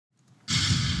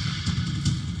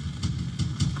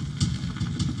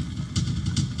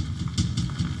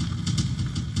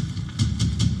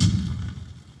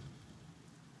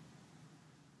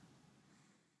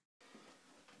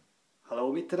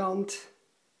Hallo miteinander.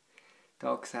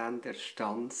 Hier seht ihr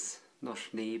Stans, noch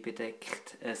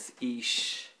schneebedeckt. Es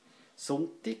ist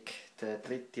Sonntag, der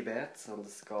 3. März, und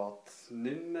es geht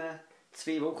nicht mehr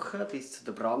 2 Wochen bis zu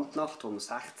der Brandnacht, die am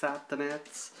 16.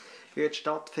 März wird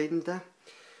stattfinden.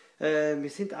 Wir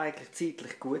sind eigentlich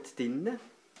zeitlich gut drin.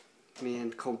 Wir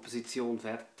haben die Komposition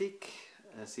fertig.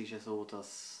 Es ist ja so,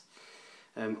 dass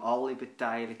alle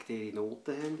Beteiligten ihre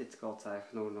Noten haben. Jetzt geht es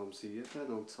eigentlich nur noch ums Üben.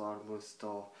 Und zwar muss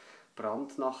da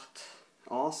Brandnacht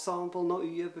Ensemble noch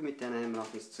üben. Mit denen haben wir noch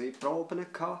 2 Proben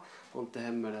gehabt. Und dann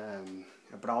haben wir einen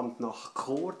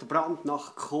Brandnacht-Chor. Der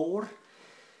Brandnacht-Chor.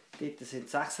 Dort sind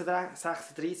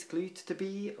 36 Leute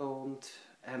dabei. Und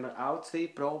haben wir auch 2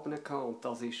 Proben gehabt. Und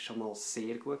das ist schon mal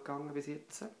sehr gut gegangen bis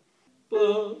jetzt.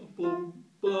 Ba, bum,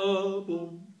 ba,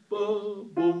 bum, ba,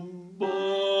 bum, ba,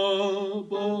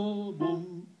 ba,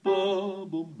 bum, ba,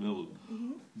 bum. Jawohl.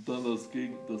 Und dann das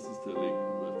Gegenteil, das ist der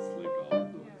Legato.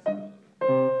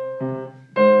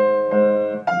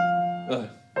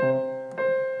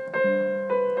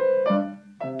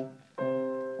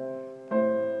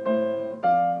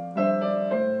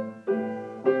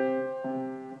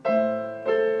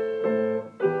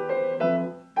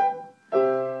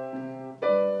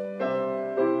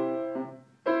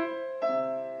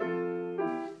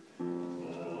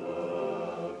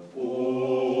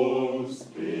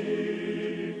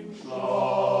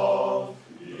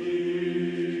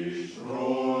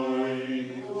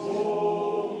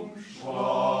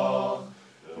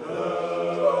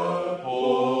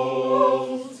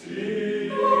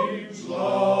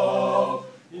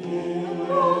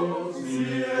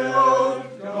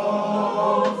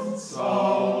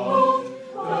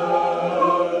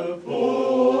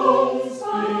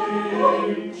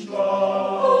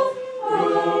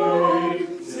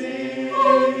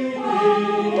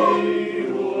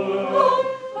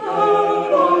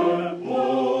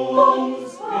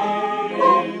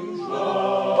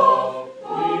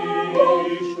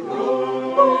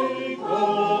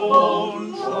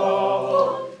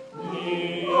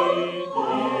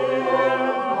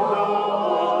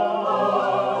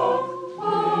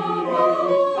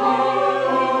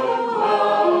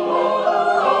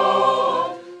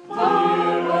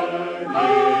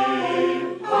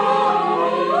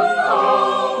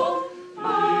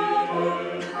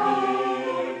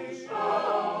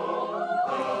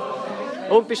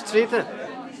 Und bist du zufrieden?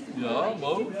 Ja,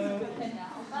 mal.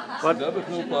 Es sind einfach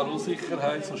noch ein paar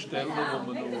Unsicherheiten, so Stellen, wo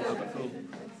man noch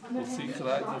wo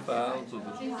Sicherheit noch fehlt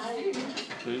oder die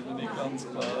Bilder nicht ganz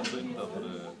klar sind. Aber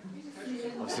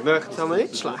Sie möchten es aber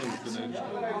nicht schlecht.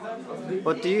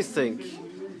 What do you think?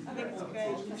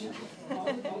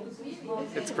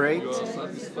 It's great. You are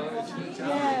satisfied?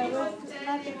 Yeah, it was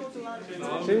nothing good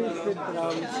luck. Tschüss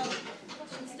miteinander.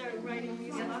 Start writing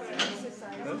music for exercise.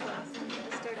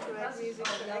 Start to write music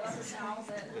for exercise.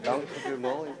 Danke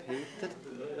vielmals, Peter.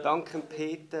 Dank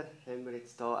Peter haben wir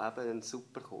jetzt hier eben einen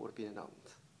super Chor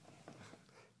beieinander.